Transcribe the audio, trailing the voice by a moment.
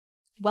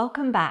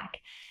Welcome back.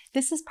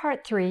 This is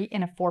part 3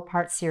 in a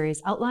 4-part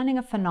series outlining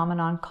a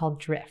phenomenon called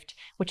drift,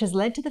 which has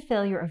led to the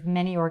failure of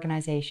many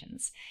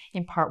organizations.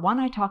 In part 1,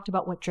 I talked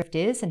about what drift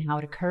is and how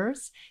it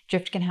occurs.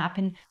 Drift can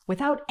happen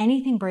without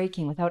anything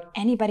breaking, without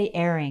anybody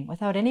erring,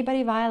 without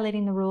anybody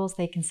violating the rules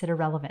they consider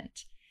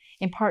relevant.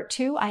 In part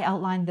 2, I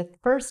outlined the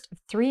first of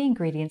 3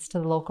 ingredients to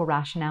the local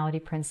rationality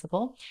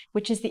principle,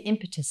 which is the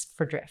impetus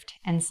for drift,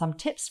 and some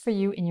tips for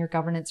you in your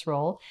governance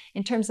role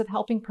in terms of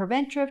helping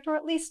prevent drift or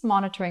at least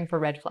monitoring for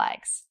red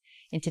flags.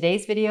 In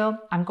today's video,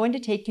 I'm going to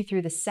take you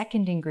through the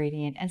second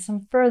ingredient and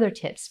some further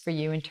tips for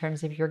you in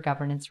terms of your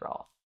governance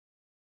role.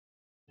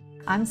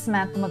 I'm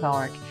Samantha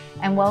McGolrick,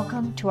 and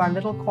welcome to our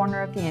little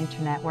corner of the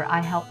internet where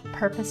I help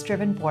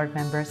purpose-driven board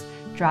members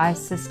drive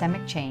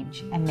systemic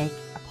change and make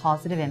a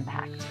positive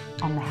impact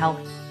on the health,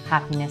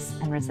 happiness,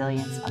 and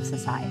resilience of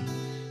society.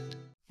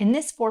 In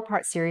this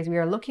 4-part series, we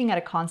are looking at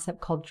a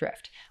concept called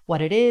drift,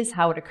 what it is,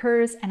 how it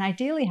occurs, and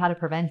ideally how to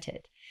prevent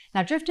it.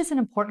 Now, drift is an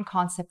important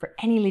concept for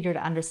any leader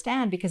to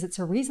understand because it's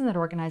a reason that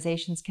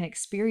organizations can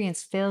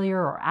experience failure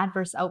or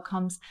adverse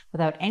outcomes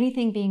without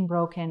anything being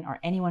broken or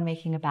anyone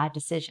making a bad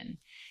decision.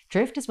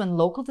 Drift is when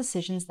local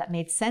decisions that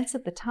made sense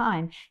at the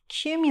time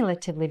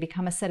cumulatively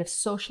become a set of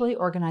socially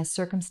organized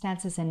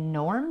circumstances and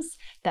norms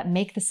that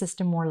make the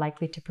system more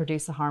likely to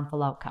produce a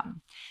harmful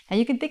outcome. Now,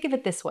 you can think of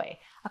it this way.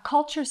 A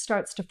culture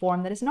starts to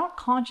form that is not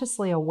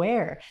consciously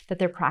aware that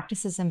their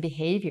practices and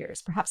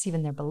behaviors, perhaps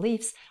even their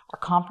beliefs, are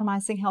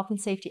compromising health and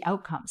safety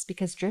outcomes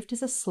because drift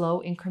is a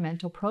slow,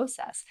 incremental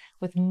process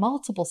with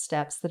multiple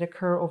steps that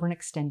occur over an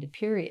extended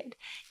period.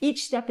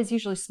 Each step is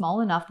usually small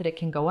enough that it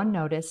can go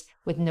unnoticed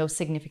with no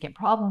significant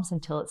problems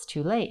until it's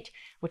too late,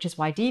 which is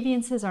why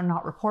deviances are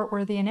not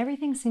report-worthy and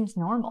everything seems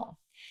normal.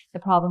 The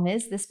problem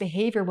is this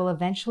behavior will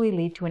eventually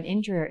lead to an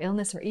injury or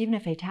illness or even a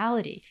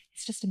fatality.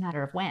 It's just a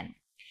matter of when.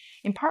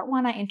 In part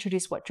 1, I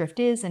introduced what drift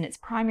is and its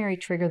primary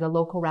trigger, the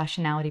local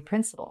rationality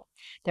principle.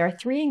 There are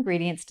 3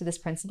 ingredients to this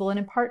principle, and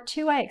in part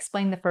 2, I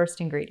explained the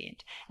first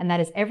ingredient, and that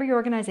is every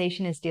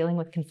organization is dealing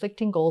with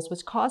conflicting goals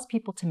which cause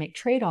people to make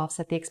trade-offs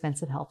at the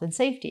expense of health and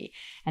safety.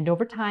 And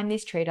over time,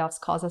 these trade-offs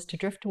cause us to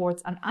drift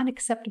towards an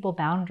unacceptable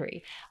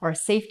boundary or a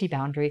safety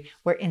boundary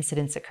where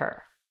incidents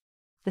occur.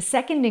 The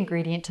second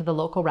ingredient to the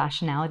local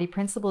rationality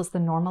principle is the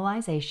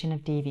normalization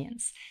of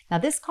deviance. Now,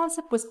 this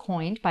concept was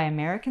coined by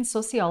American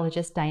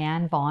sociologist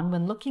Diane Vaughan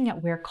when looking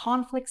at where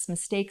conflicts,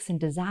 mistakes, and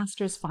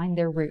disasters find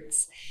their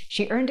roots.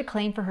 She earned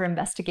acclaim for her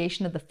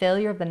investigation of the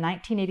failure of the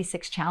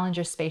 1986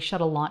 Challenger space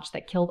shuttle launch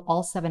that killed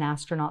all 7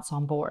 astronauts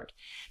on board.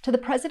 To the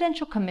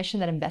presidential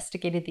commission that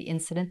investigated the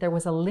incident, there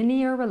was a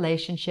linear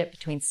relationship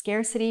between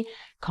scarcity,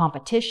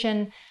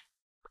 competition,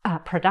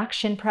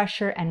 production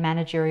pressure, and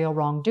managerial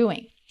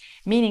wrongdoing.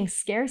 Meaning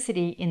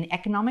scarcity in the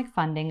economic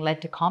funding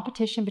led to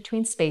competition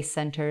between space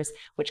centers,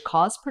 which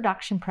caused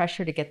production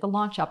pressure to get the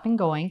launch up and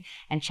going,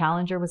 and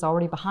Challenger was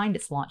already behind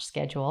its launch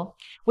schedule,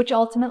 which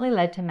ultimately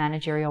led to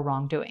managerial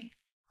wrongdoing.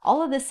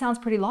 All of this sounds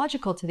pretty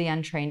logical to the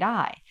untrained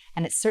eye,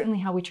 and it's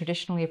certainly how we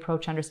traditionally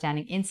approach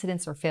understanding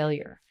incidents or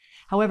failure.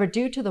 However,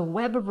 due to the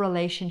web of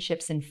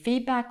relationships and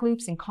feedback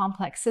loops in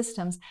complex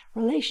systems,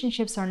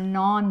 relationships are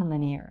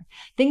non-linear.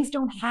 Things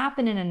don't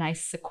happen in a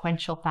nice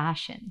sequential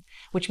fashion,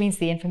 which means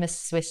the infamous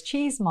Swiss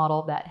cheese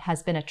model that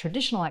has been a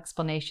traditional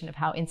explanation of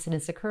how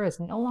incidents occur is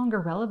no longer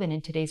relevant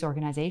in today's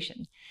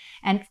organization.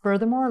 And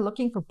furthermore,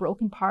 looking for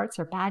broken parts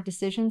or bad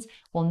decisions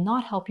will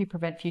not help you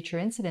prevent future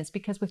incidents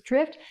because with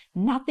drift,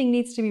 nothing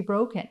needs to be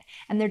broken,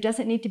 and there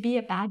doesn't need to be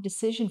a bad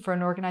decision for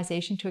an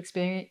organization to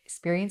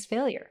experience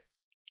failure.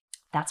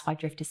 That's why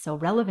drift is so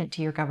relevant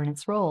to your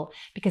governance role,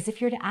 because if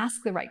you're to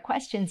ask the right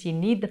questions, you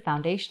need the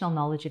foundational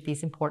knowledge of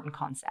these important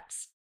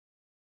concepts.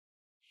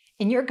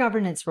 In your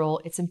governance role,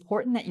 it's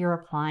important that you're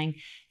applying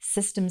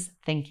systems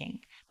thinking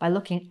by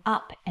looking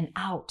up and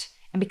out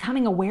and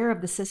becoming aware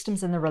of the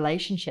systems and the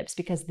relationships,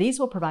 because these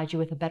will provide you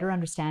with a better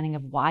understanding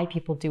of why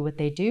people do what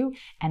they do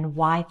and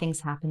why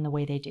things happen the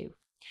way they do.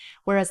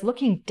 Whereas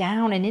looking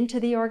down and into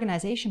the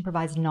organization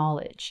provides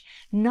knowledge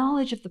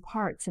of the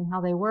parts and how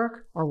they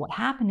work or what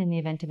happened in the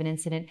event of an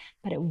incident,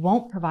 but it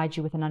won't provide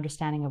you with an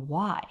understanding of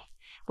why,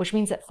 which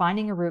means that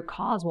finding a root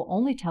cause will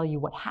only tell you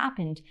what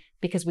happened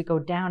because we go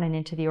down and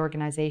into the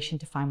organization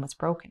to find what's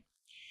broken.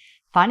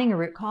 Finding a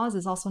root cause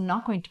is also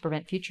not going to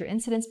prevent future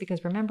incidents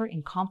because remember,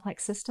 in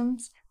complex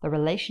systems, the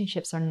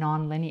relationships are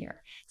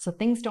non-linear, so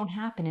things don't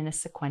happen in a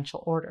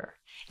sequential order.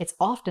 It's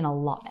often a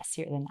lot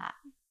messier than that.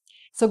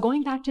 So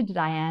going back to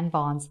Diane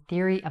Vaughan's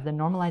theory of the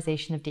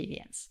normalization of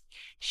deviance,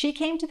 she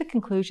came to the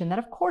conclusion that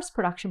of course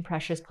production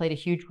pressures played a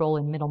huge role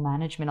in middle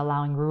management,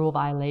 allowing rule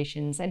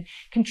violations and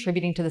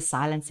contributing to the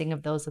silencing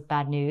of those with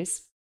bad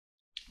news,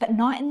 but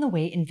not in the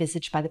way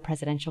envisaged by the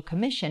Presidential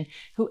Commission,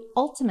 who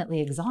ultimately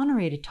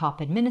exonerated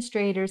top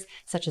administrators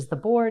such as the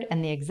board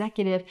and the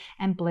executive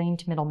and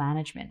blamed middle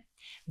management.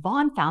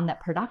 Vaughan found that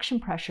production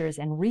pressures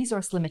and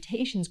resource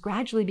limitations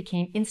gradually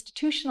became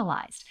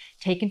institutionalized,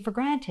 taken for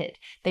granted.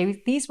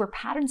 These were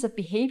patterns of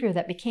behavior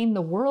that became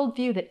the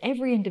worldview that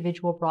every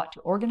individual brought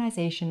to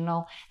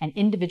organizational and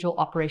individual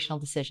operational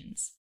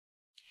decisions.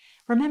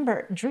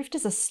 Remember, drift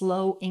is a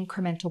slow,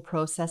 incremental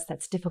process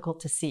that's difficult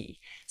to see.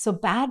 So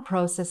bad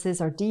processes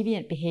or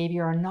deviant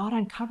behavior are not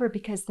uncovered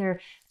because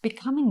they're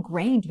become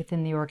ingrained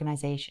within the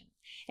organization,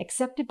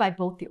 accepted by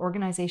both the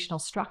organizational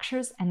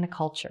structures and the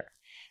culture.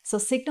 So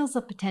signals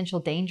of potential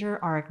danger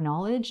are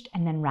acknowledged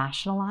and then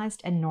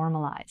rationalized and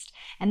normalized.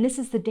 And this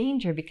is the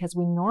danger because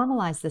we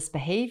normalize this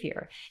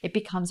behavior. It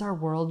becomes our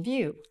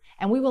worldview.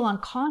 And we will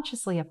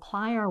unconsciously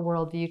apply our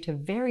worldview to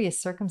various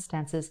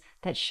circumstances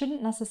that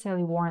shouldn't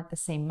necessarily warrant the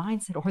same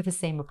mindset or the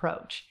same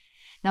approach.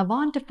 Now,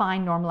 Vaughan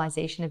defined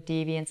normalization of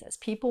deviance as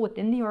people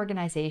within the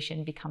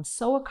organization become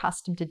so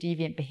accustomed to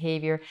deviant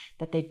behavior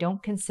that they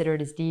don't consider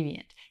it as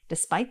deviant,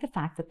 despite the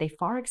fact that they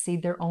far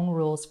exceed their own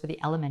rules for the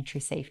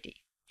elementary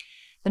safety.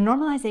 The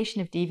normalization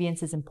of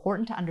deviance is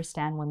important to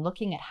understand when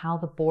looking at how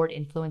the board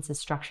influences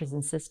structures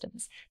and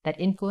systems that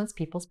influence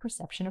people's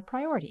perception of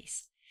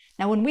priorities.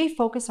 Now, when we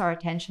focus our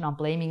attention on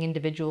blaming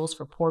individuals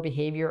for poor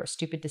behavior or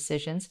stupid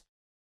decisions,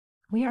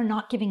 we are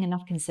not giving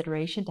enough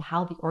consideration to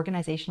how the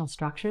organizational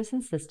structures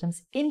and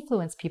systems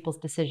influence people's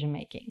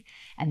decision-making.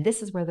 And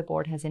this is where the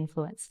board has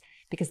influence,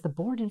 because the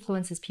board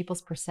influences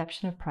people's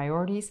perception of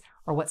priorities,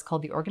 or what's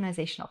called the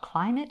organizational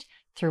climate,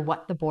 through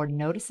what the board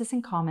notices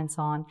and comments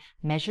on,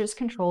 measures,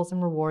 controls,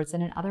 and rewards,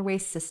 and in other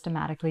ways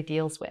systematically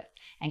deals with.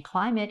 And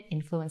climate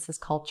influences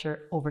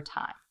culture over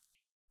time.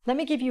 Let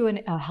me give you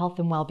a health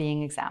and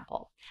well-being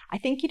example. I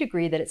think you'd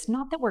agree that it's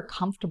not that we're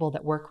comfortable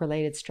that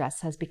work-related stress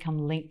has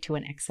become linked to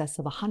an excess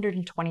of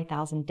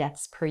 120,000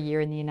 deaths per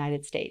year in the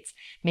United States,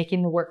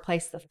 making the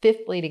workplace the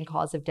 5th leading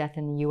cause of death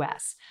in the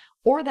US,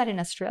 or that in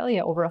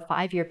Australia, over a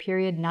 5-year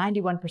period,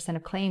 91%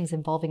 of claims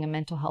involving a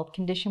mental health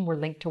condition were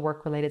linked to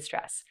work-related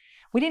stress.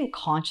 We didn't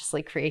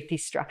consciously create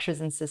these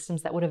structures and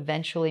systems that would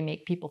eventually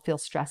make people feel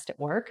stressed at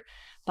work,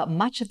 but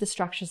much of the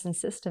structures and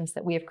systems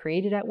that we have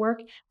created at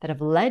work that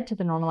have led to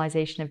the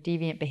normalization of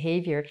deviant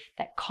behavior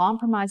that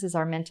compromises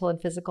our mental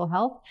and physical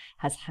health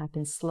has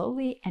happened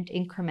slowly and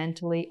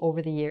incrementally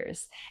over the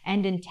years,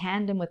 and in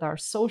tandem with our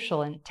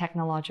social and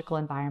technological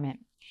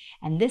environment.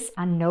 And this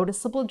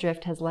unnoticeable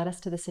drift has led us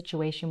to the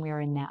situation we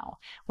are in now,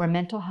 where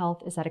mental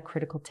health is at a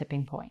critical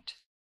tipping point.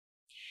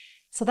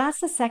 So that's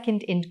the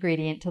second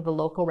ingredient to the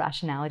local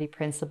rationality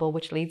principle,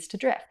 which leads to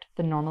drift,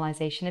 the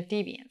normalization of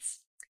deviance.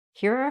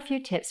 Here are a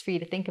few tips for you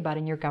to think about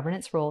in your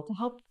governance role to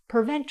help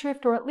prevent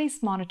drift or at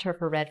least monitor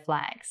for red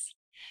flags.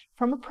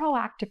 From a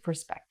proactive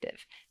perspective,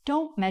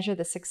 don't measure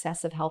the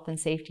success of health and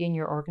safety in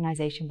your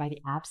organization by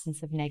the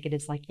absence of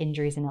negatives like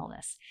injuries and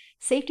illness.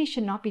 Safety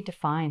should not be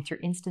defined through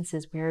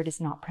instances where it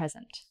is not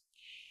present.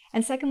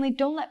 And secondly,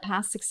 don't let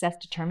past success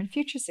determine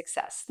future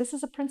success. This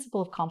is a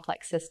principle of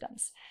complex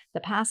systems.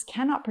 The past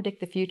cannot predict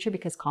the future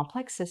because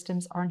complex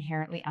systems are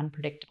inherently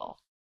unpredictable.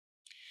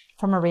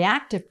 From a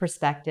reactive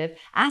perspective,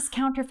 ask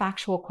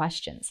counterfactual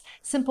questions,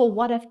 simple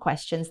what-if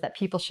questions that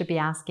people should be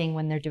asking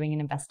when they're doing an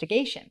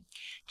investigation.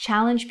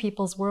 Challenge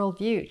people's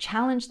worldview,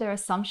 challenge their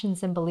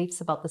assumptions and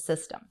beliefs about the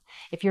system.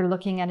 If you're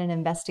looking at an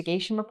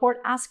investigation report,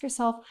 ask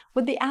yourself,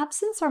 would the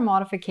absence or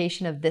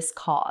modification of this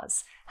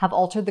cause have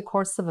altered the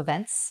course of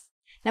events?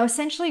 Now,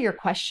 essentially, you're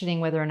questioning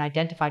whether an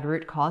identified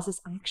root cause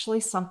is actually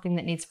something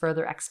that needs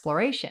further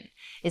exploration.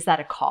 Is that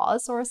a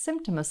cause or a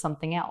symptom of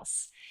something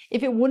else?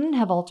 If it wouldn't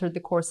have altered the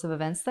course of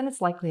events, then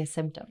it's likely a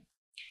symptom.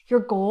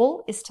 Your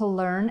goal is to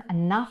learn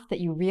enough that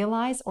you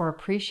realize or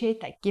appreciate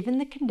that given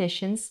the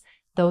conditions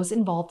those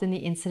involved in the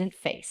incident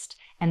faced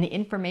and the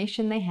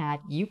information they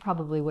had, you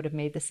probably would have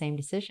made the same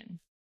decision.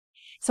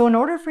 So in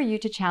order for you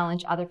to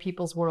challenge other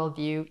people's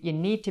worldview, you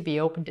need to be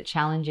open to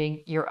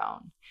challenging your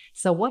own.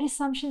 So what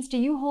assumptions do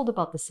you hold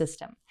about the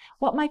system?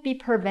 What might be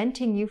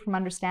preventing you from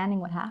understanding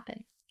what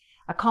happened?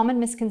 A common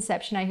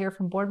misconception I hear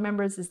from board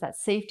members is that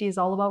safety is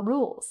all about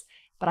rules,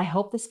 but I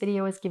hope this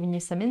video has given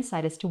you some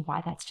insight as to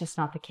why that's just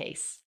not the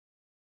case.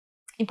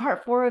 In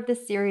part 4 of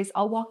this series,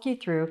 I'll walk you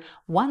through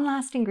one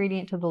last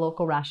ingredient to the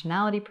local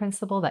rationality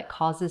principle that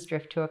causes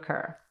drift to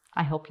occur.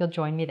 I hope you'll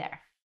join me there.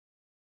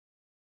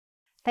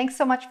 Thanks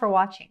so much for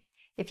watching.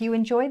 If you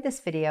enjoyed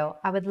this video,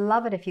 I would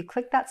love it if you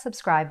click that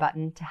subscribe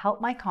button to help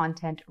my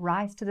content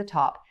rise to the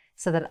top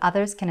so that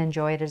others can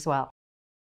enjoy it as well.